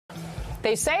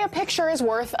They say a picture is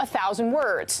worth 1,000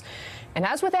 words. And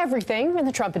as with everything in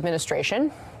the Trump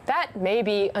administration, that may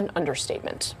be an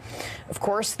understatement. Of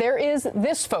course, there is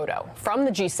this photo from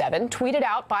the G7 tweeted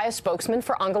out by a spokesman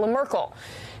for Angela Merkel,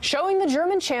 showing the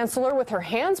German chancellor with her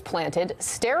hands planted,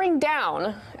 staring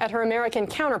down at her American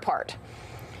counterpart.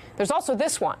 There's also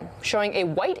this one, showing a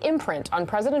white imprint on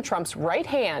President Trump's right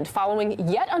hand following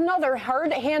yet another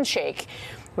hard handshake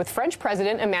with French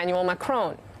President Emmanuel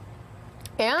Macron.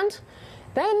 And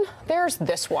then there's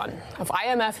this one of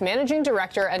IMF Managing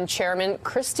Director and Chairman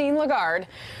Christine Lagarde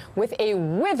with a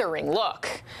withering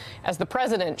look as the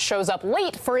president shows up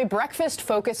late for a breakfast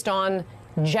focused on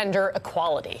gender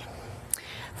equality.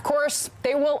 Of course,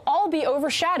 they will all be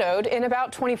overshadowed in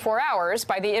about 24 hours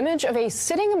by the image of a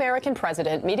sitting American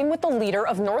president meeting with the leader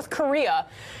of North Korea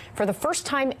for the first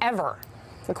time ever.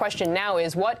 The question now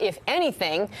is, what, if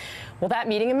anything, will that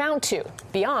meeting amount to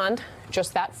beyond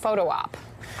just that photo op?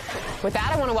 With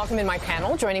that, I want to welcome in my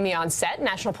panel. Joining me on set,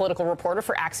 national political reporter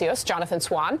for Axios, Jonathan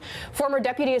Swan, former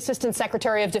Deputy Assistant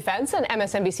Secretary of Defense and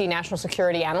MSNBC national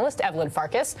security analyst, Evelyn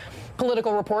Farkas,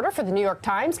 political reporter for the New York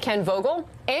Times, Ken Vogel,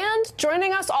 and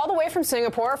joining us all the way from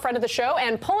Singapore, a friend of the show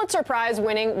and Pulitzer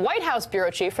Prize-winning White House bureau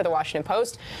chief for The Washington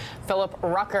Post, Philip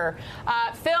Rucker.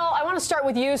 Phil, I want to start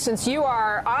with you since you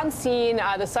are on scene,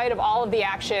 the site of all of the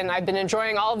action. I've been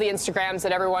enjoying all of the Instagrams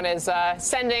that everyone is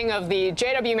sending of the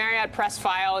J.W. Marriott press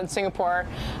file in Singapore.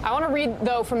 I want to read,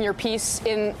 though, from your piece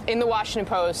in The Washington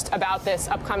Post about this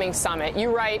upcoming summit.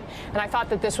 You write, and I thought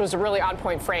that this was a really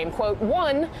on-point frame, quote,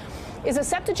 one is a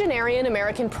septuagenarian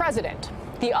American president.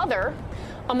 The other,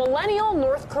 a millennial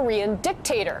North Korean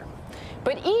dictator.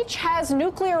 But each has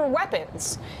nuclear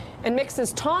weapons and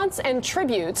mixes taunts and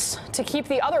tributes to keep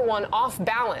the other one off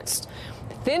balance.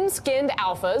 Thin-skinned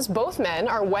alphas, both men,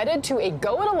 are wedded to a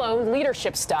go-it-alone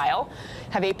leadership style,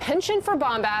 have a penchant for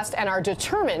bombast, and are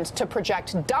determined to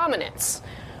project dominance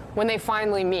when they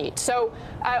finally meet. So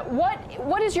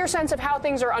what is your sense of how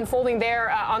things are unfolding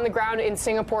there on the ground in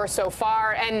Singapore so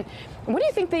far? And what do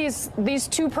you think these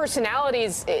two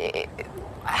personalities,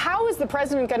 how is the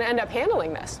president going to end up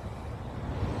handling this?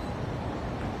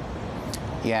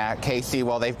 Yeah, Casey,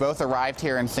 well, they've both arrived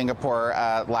here in Singapore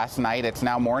last night. It's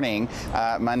now morning,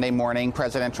 Monday morning.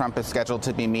 President Trump is scheduled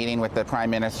to be meeting with the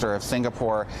Prime Minister of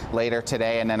Singapore later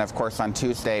today, and then, of course, on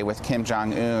Tuesday with Kim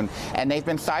Jong Un. And they've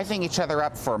been sizing each other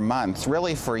up for months,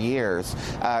 really for years.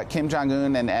 Kim Jong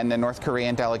Un and the North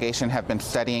Korean delegation have been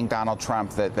studying Donald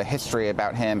Trump, the history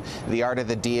about him, the art of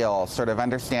the deal, sort of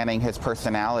understanding his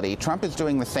personality. Trump is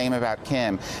doing the same about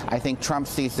Kim. I think Trump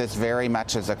sees this very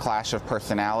much as a clash of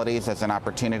personalities, as an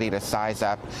opportunity to size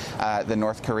up the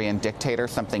North Korean dictator,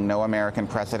 something no American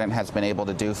president has been able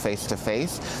to do face to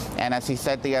face. And as he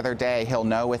said the other day, he'll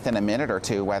know within a minute or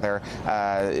two whether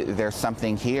there's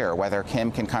something here, whether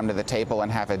Kim can come to the table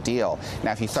and have a deal.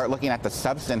 Now, if you start looking at the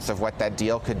substance of what that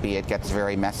deal could be, it gets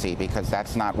very messy because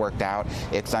that's not worked out.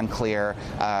 It's unclear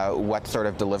what sort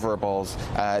of deliverables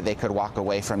they could walk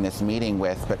away from this meeting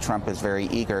with, but Trump is very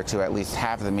eager to at least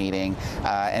have the meeting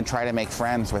and try to make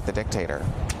friends with the dictator.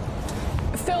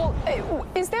 Phil,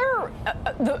 is there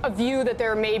a view that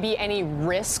there may be any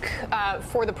risk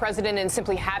for the president in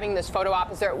simply having this photo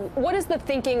op? What is the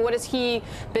thinking? What has he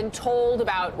been told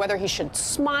about whether he should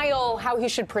smile, how he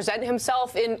should present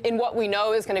himself in what we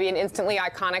know is going to be an instantly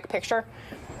iconic picture?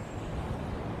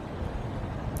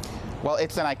 Well,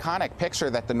 it's an iconic picture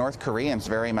that the North Koreans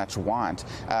very much want.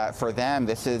 For them,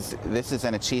 this is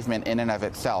an achievement in and of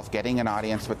itself, getting an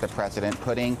audience with the president,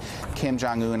 putting Kim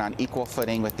Jong Un on equal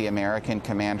footing with the American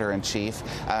commander-in-chief,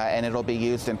 and it'll be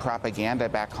used in propaganda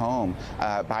back home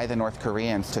by the North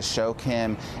Koreans to show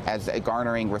Kim as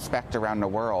garnering respect around the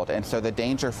world. And so the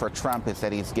danger for Trump is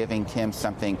that he's giving Kim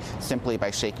something simply by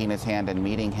shaking his hand and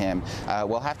meeting him.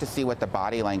 We'll have to see what the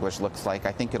body language looks like.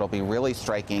 I think it'll be really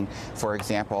striking, for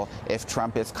example, if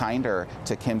Trump is kinder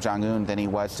to Kim Jong Un than he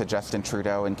was to Justin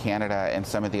Trudeau in Canada and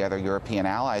some of the other European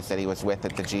allies that he was with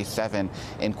at the G7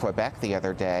 in Quebec the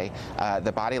other day.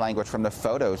 The body language from the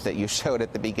photos that you showed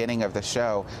at the beginning of the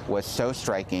show was so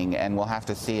striking, and we'll have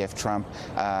to see if Trump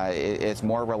is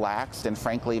more relaxed and,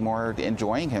 frankly, more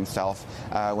enjoying himself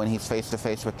when he's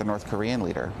face-to-face with the North Korean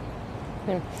leader.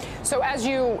 So as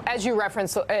you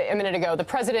referenced a minute ago, the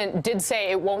president did say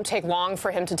it won't take long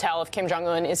for him to tell if Kim Jong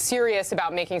Un is serious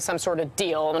about making some sort of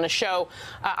deal. I'm going to show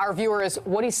our viewers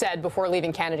what he said before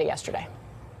leaving Canada yesterday.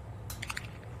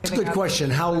 It's a good question.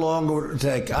 How long will it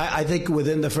take? I think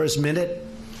within the first minute,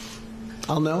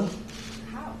 I'll know.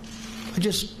 How?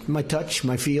 My touch,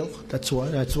 my feel. That's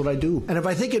what I do. And if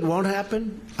I think it won't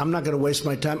happen, I'm not going to waste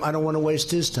my time. I don't want to waste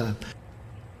his time.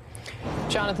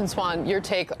 Jonathan Swan, your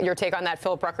take on that.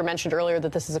 Philip Rucker mentioned earlier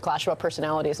that this is a clash about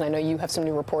personalities, and I know you have some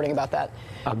new reporting about that.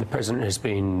 The president has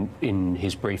been, in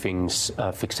his briefings,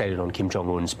 fixated on Kim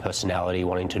Jong Un's personality,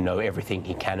 wanting to know everything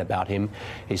he can about him.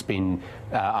 He's been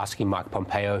asking Mike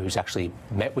Pompeo, who's actually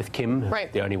met with Kim,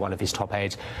 right, the only one of his top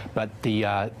aides. But the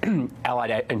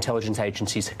allied intelligence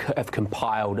agencies have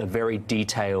compiled a very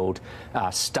detailed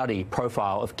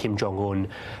profile of Kim Jong Un,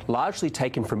 largely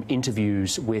taken from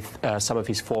interviews with some of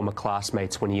his former classmates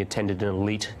when he attended an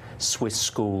elite Swiss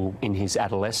school in his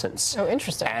adolescence. Oh,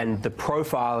 interesting. And the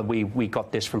profile, we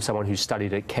got this from someone who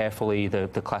studied it carefully, the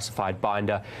classified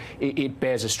binder. It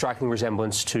bears a striking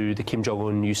resemblance to the Kim Jong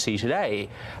Un you see today.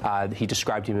 He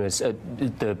described him as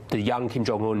the young Kim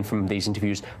Jong Un from these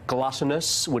interviews,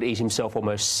 gluttonous, would eat himself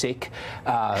almost sick,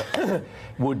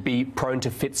 would be prone to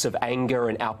fits of anger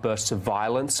and outbursts of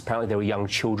violence. Apparently there were young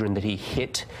children that he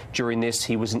hit during this.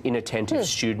 He was an inattentive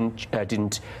student,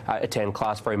 didn't attend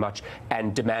class very much,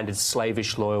 and demanded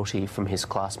slavish loyalty from his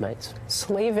classmates.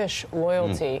 Slavish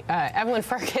loyalty. Evelyn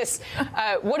Farkas,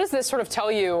 what does this sort of tell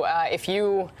you if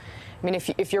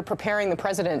you're preparing the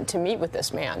president to meet with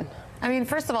this man? I mean,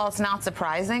 first of all, it's not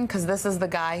surprising because this is the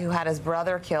guy who had his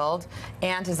brother killed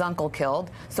and his uncle killed.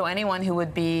 So anyone who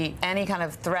would be any kind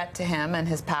of threat to him and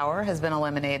his power has been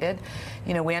eliminated.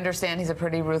 You know, we understand he's a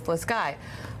pretty ruthless guy.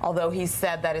 Although he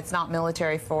said that it's not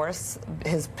military force.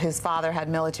 His father had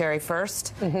military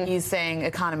first. Mm-hmm. He's saying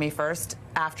economy first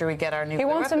after we get our nuclear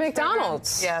weapons. He wants a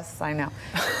McDonald's. Program. Yes, I know.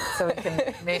 So we can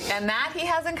and that he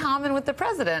has in common with the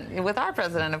president, with our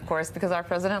president, of course, because our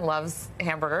president loves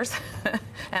hamburgers.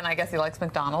 And I guess he likes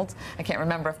McDonald's. I can't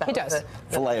remember if that was the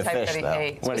filet of fish, though.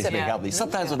 Hates. When he's being healthy.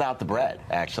 Sometimes without the bread,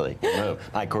 actually.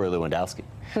 Like Corey Lewandowski.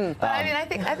 But I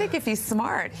mean, I think if he's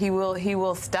smart, he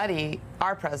will study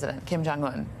our president, Kim Jong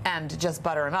Un, and just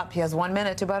butter him up. He has 1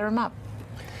 minute to butter him up.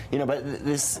 You know, but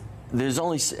there's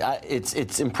only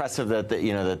it's impressive that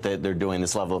they're doing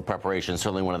this level of preparation.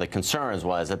 Certainly, one of the concerns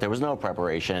was that there was no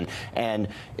preparation, and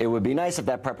it would be nice if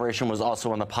that preparation was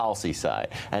also on the policy side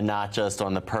and not just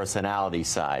on the personality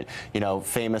side. You know,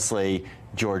 famously,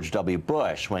 George W.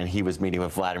 Bush, when he was meeting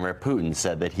with Vladimir Putin,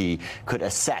 said that he could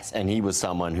assess, and he was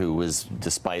someone who was,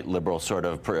 despite liberal sort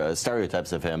of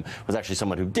stereotypes of him, was actually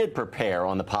someone who did prepare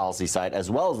on the policy side as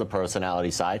well as the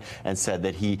personality side, and said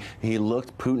that he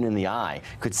looked Putin in the eye,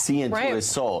 could see into his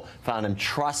soul, found him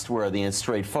trustworthy and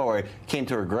straightforward, came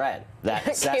to regret that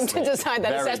assessment. Came to decide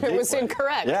that assessment was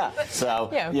incorrect. Yeah. So,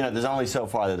 you know, there's only so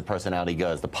far that the personality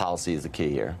goes. The policy is the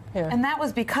key here. Yeah. And that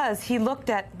was because he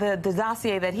looked at the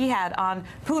dossier that he had on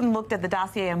Putin, looked at the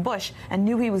dossier on Bush and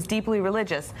knew he was deeply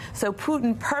religious. So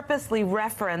Putin purposely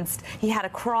referenced, he had a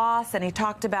cross and he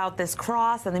talked about this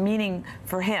cross and the meaning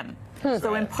for him.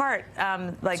 So in part,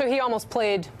 so he almost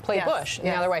played Bush in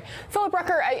the other way. Philip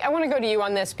Rucker, I want to go to you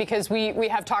on this because we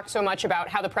have talked so much about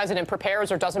how the president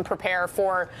prepares or doesn't prepare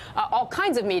for all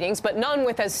kinds of meetings, but none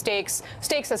with stakes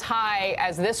as high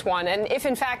as this one. And if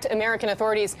in fact American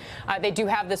authorities they do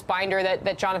have this binder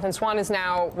that Jonathan Swan is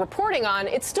now reporting on,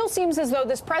 it still seems as though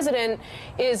this president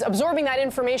is absorbing that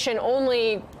information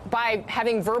only by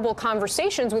having verbal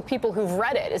conversations with people who've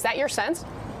read it. Is that your sense?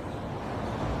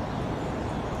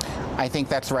 I think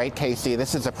that's right, Casey.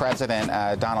 This is a president,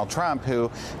 Donald Trump, who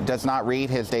does not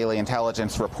read his daily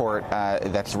intelligence report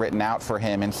that's written out for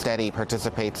him. Instead, he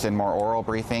participates in more oral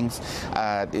briefings.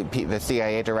 The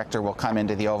CIA director will come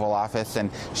into the Oval Office and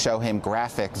show him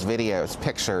graphics, videos,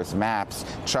 pictures, maps,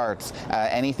 charts,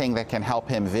 anything that can help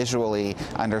him visually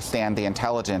understand the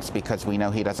intelligence, because we know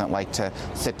he doesn't like to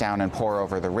sit down and pore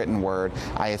over the written word.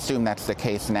 I assume that's the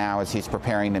case now as he's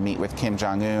preparing to meet with Kim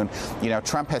Jong Un. You know,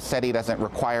 Trump has said he doesn't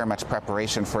require much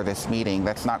preparation for this meeting.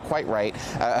 That's not quite right,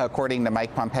 according to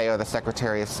Mike Pompeo, the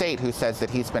Secretary of State, who says that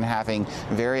he's been having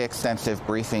very extensive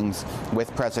briefings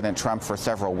with President Trump for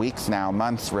several weeks now,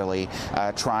 months really,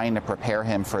 trying to prepare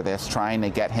him for this, trying to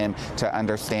get him to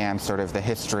understand sort of the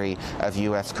history of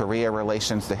U.S.-Korea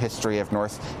relations, the history of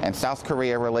North and South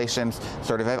Korea relations,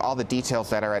 sort of all the details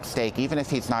that are at stake. Even if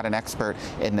he's not an expert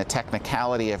in the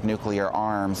technicality of nuclear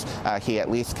arms, he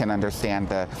at least can understand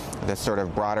the sort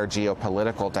of broader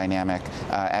geopolitical dynamic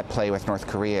at play with North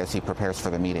Korea as he prepares for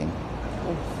the meeting.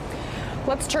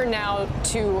 Let's turn now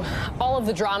to all of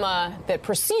the drama that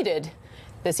preceded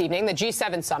this evening, the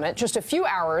G7 summit. Just a few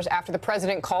hours after the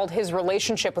president called his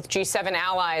relationship with G7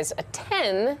 allies a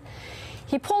 10,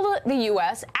 he pulled the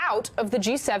U.S. out of the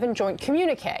G7 joint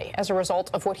communique as a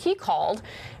result of what he called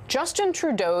Justin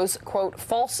Trudeau's, quote,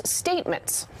 false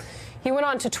statements. He went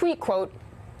on to tweet, quote,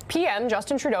 PM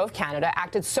Justin Trudeau of Canada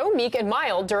acted so meek and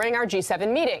mild during our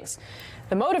G7 meetings.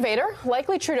 The motivator,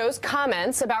 likely Trudeau's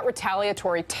comments about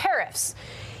retaliatory tariffs.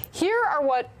 Here are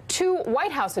what two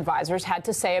White House advisors had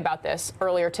to say about this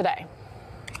earlier today.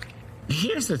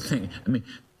 Here's the thing. I mean,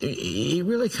 he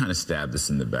really kind of stabbed us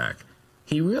in the back.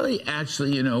 He really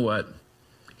actually, you know what?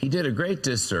 He did a great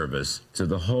disservice to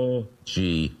the whole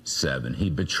G7. He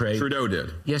betrayed... Trudeau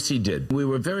did. Yes, he did. We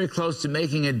were very close to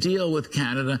making a deal with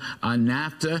Canada on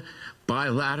NAFTA,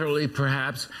 bilaterally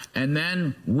perhaps, and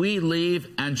then we leave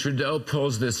and Trudeau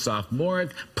pulls this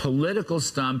sophomoric political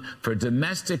stunt for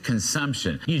domestic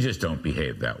consumption. You just don't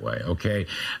behave that way, okay?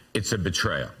 It's a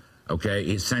betrayal, okay?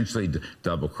 Essentially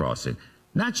double-crossing.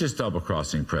 Not just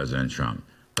double-crossing President Trump,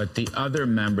 but the other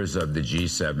members of the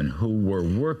G7 who were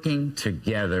working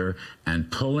together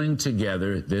and pulling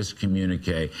together this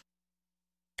communique.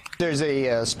 There's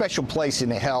a special place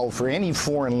in hell for any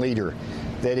foreign leader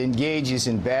that engages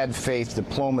in bad faith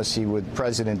diplomacy with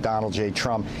President Donald J.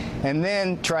 Trump and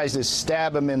then tries to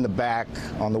stab him in the back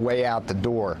on the way out the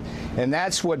door. And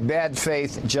that's what bad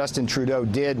faith Justin Trudeau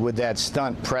did with that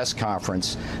stunt press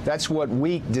conference. That's what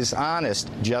weak, dishonest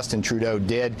Justin Trudeau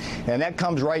did. And that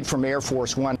comes right from Air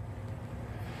Force One.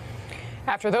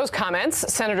 After those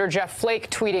comments, Senator Jeff Flake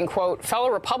tweeting, quote, "Fellow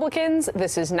Republicans,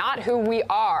 this is not who we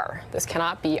are. This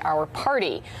cannot be our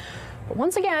party." But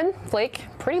once again, Flake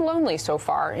pretty lonely so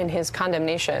far in his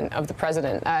condemnation of the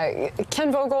president.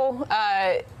 Ken Vogel,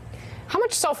 how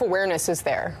much self-awareness is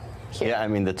there here? Yeah, I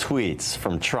mean, the tweets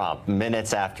from Trump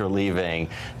minutes after leaving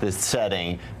this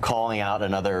setting, calling out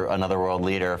another world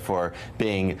leader for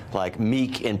being like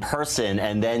meek in person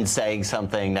and then saying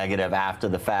something negative after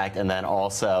the fact, and then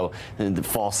also the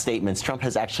false statements. Trump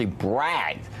has actually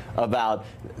bragged about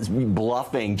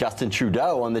bluffing Justin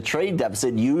Trudeau on the trade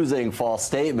deficit using false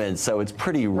statements. So it's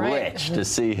pretty rich to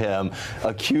see him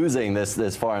accusing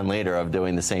this foreign leader of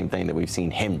doing the same thing that we've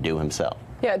seen him do himself.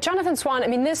 Yeah, Jonathan Swan, I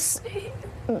mean,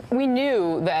 we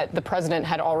knew that the president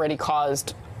had already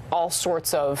caused all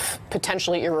sorts of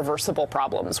potentially irreversible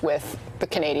problems with the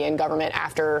Canadian government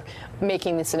after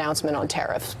making this announcement on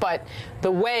tariffs. But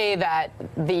the way that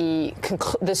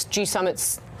this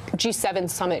G7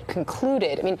 summit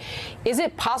concluded, I mean, is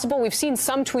it possible? We've seen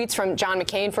some tweets from John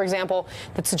McCain, for example,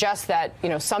 that suggest that, you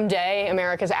know, someday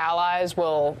America's allies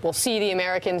will see the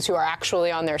Americans who are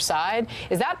actually on their side.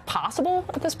 Is that possible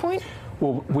at this point?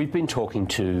 Well, we've been talking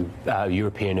to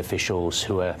European officials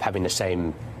who are having the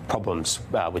same problems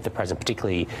with the president,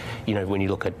 particularly, you know, when you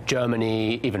look at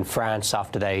Germany, even France,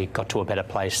 after they got to a better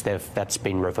place, that's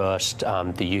been reversed.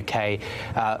 The UK,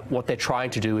 what they're trying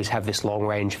to do is have this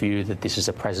long-range view that this is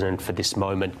a president for this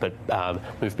moment, but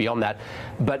move beyond that.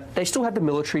 But they still have the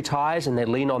military ties, and they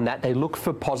lean on that. They look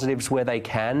for positives where they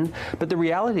can. But the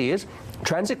reality is,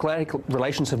 transatlantic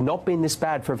relations have not been this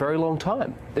bad for a very long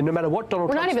time. And no matter what Donald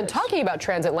Trump says. We're not even talking about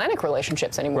transatlantic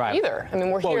relationships anymore either. I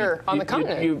mean, we're here on the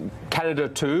continent. Canada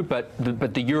too, but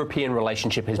the European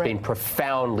relationship has been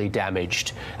profoundly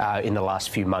damaged in the last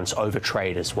few months over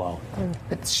trade as well.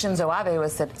 But Shinzo Abe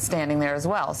was standing there as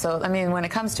well. So, I mean, when it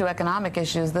comes to economic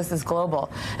issues, this is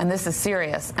global and this is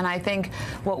serious. And I think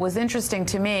what was interesting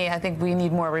to me, I think we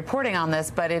need more reporting on this,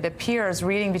 but it appears,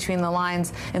 reading between the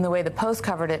lines in the way the Post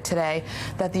covered it today,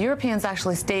 that the Europeans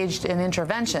actually staged an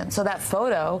intervention. So that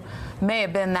photo may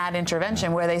have been that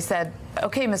intervention where they said,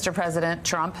 okay, Mr. President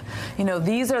Trump, you know,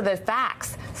 these are the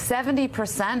facts.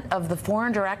 70% of the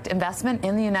foreign direct investment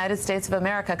in the United States of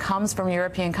America comes from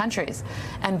European countries.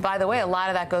 And by the way, a lot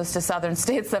of that goes to southern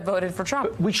states that voted for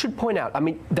Trump. But we should point out, I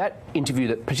mean, that interview,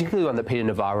 that particularly one that Peter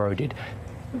Navarro did,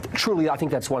 truly, I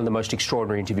think that's one of the most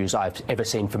extraordinary interviews I've ever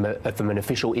seen from an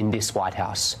official in this White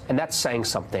House. And that's saying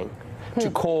something. To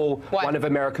call one of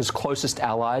America's closest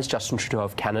allies, Justin Trudeau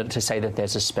of Canada, to say that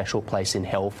there's a special place in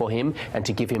hell for him and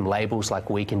to give him labels like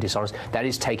weak and dishonest, that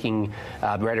is taking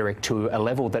rhetoric to a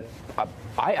level that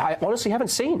I honestly haven't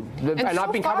seen. And so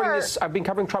I've been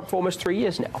covering Trump for almost 3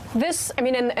 years now. This, I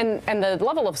mean, and the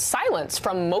level of silence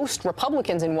from most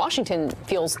Republicans in Washington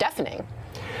feels deafening.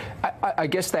 I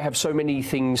guess they have so many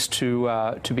things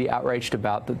to be outraged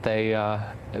about that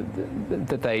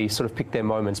they sort of pick their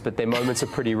moments, but their moments are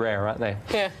pretty rare, aren't they?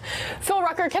 Yeah. Phil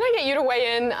Rucker, can I get you to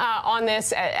weigh in on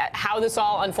this, at how this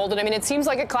all unfolded? I mean, it seems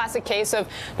like a classic case of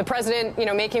the president, you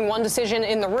know, making one decision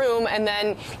in the room and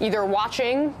then either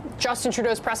watching Justin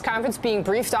Trudeau's press conference, being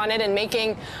briefed on it, and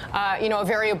making, you know, a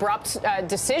very abrupt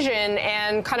decision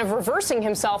and kind of reversing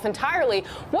himself entirely.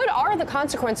 What are the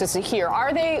consequences here?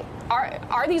 Are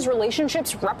these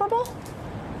relationships reparable?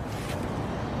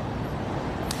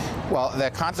 Well,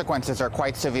 the consequences are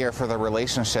quite severe for the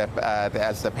relationship,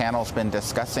 as the panel's been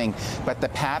discussing, but the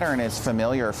pattern is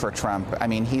familiar for Trump. I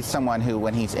mean, he's someone who,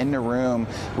 when he's in the room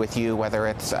with you, whether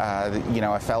it's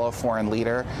a fellow foreign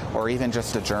leader or even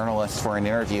just a journalist for an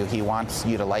interview, he wants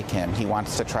you to like him. He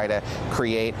wants to try to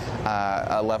create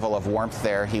a level of warmth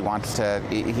there. He wants to.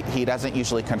 He doesn't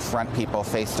usually confront people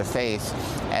face to face,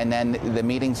 and then the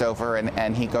meeting's over,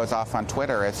 and he goes off on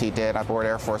Twitter, as he did aboard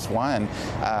Air Force One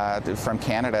from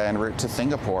Canada en route to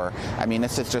Singapore. I mean,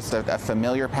 this is just a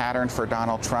familiar pattern for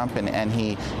Donald Trump, and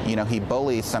he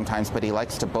bullies sometimes, but he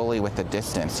likes to bully with a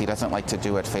distance. He doesn't like to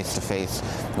do it face to face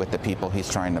with the people he's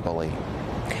trying to bully.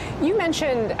 You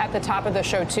mentioned at the top of the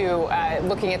show, too,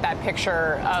 looking at that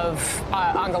picture of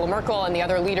Angela Merkel and the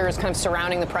other leaders kind of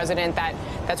surrounding the president, that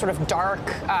sort of dark,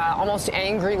 almost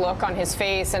angry look on his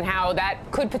face, and how that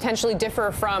could potentially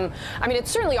differ from, I mean, it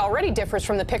certainly already differs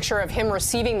from the picture of him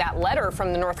receiving that letter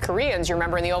from the North Koreans, you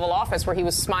remember, in the Oval Office, where he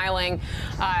was smiling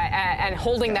and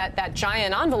holding that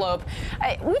giant envelope.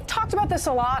 We've talked about this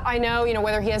a lot, I know,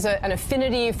 whether he has an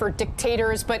affinity for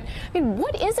dictators, but I mean,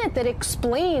 what is it that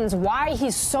explains why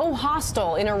he's so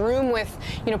hostile in a room with,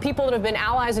 people that have been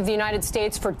allies of the United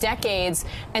States for decades,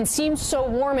 and seems so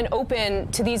warm and open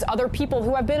to these other people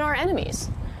who have been our enemies?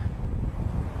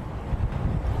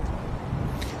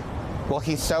 Well,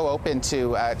 he's so open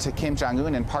to Kim Jong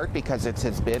Un in part because it's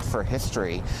his bid for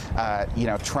history.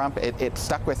 Trump, it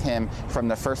stuck with him from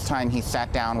the first time he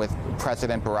sat down with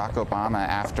President Barack Obama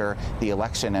after the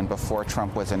election and before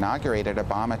Trump was inaugurated.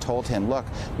 Obama told him, look,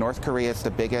 North Korea is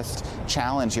the biggest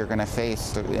challenge you're going to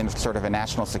face in sort of a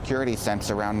national security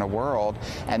sense around the world,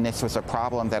 and this was a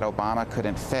problem that Obama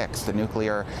couldn't fix, the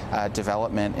nuclear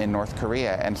development in North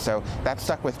Korea. And so that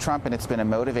stuck with Trump, and it's been a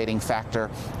motivating factor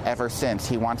ever since.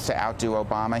 He wants to outdo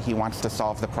Obama. He wants to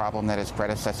solve the problem that his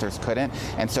predecessors couldn't.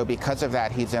 And so because of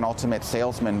that, he's in ultimate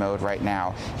salesman mode right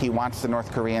now. He wants the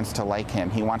North Koreans to like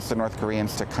him. He wants the North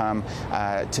Koreans to come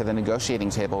to the negotiating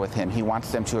table with him. He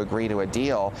wants them to agree to a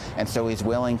deal. And so he's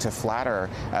willing to flatter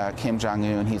Kim Jong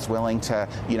Un. He's willing to,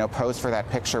 pose for that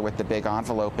picture with the big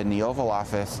envelope in the Oval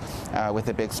Office with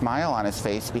a big smile on his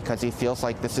face, because he feels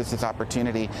like this is his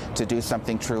opportunity to do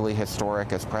something truly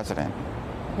historic as president.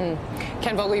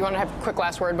 Ken Vogel, you want to have a quick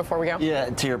last word before we go? Yeah,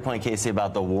 to your point, Casey,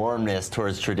 about the warmness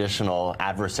towards traditional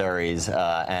adversaries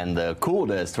and the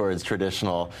coolness towards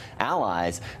traditional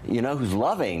allies, who's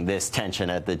loving this tension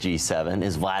at the G7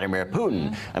 is Vladimir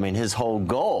Putin. I mean, his whole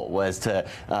goal was to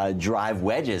drive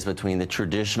wedges between the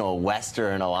traditional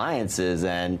Western alliances,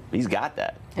 and he's got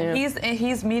that. Yeah.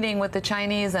 He's meeting with the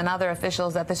Chinese and other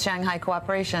officials at the Shanghai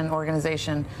Cooperation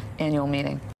Organization annual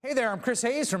meeting. Hey there, I'm Chris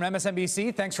Hayes from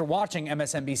MSNBC. Thanks for watching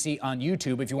MSNBC on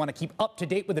YouTube. If you want to keep up to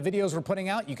date with the videos we're putting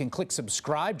out, you can click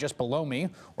subscribe just below me,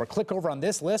 or click over on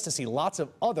this list to see lots of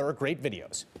other great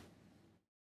videos.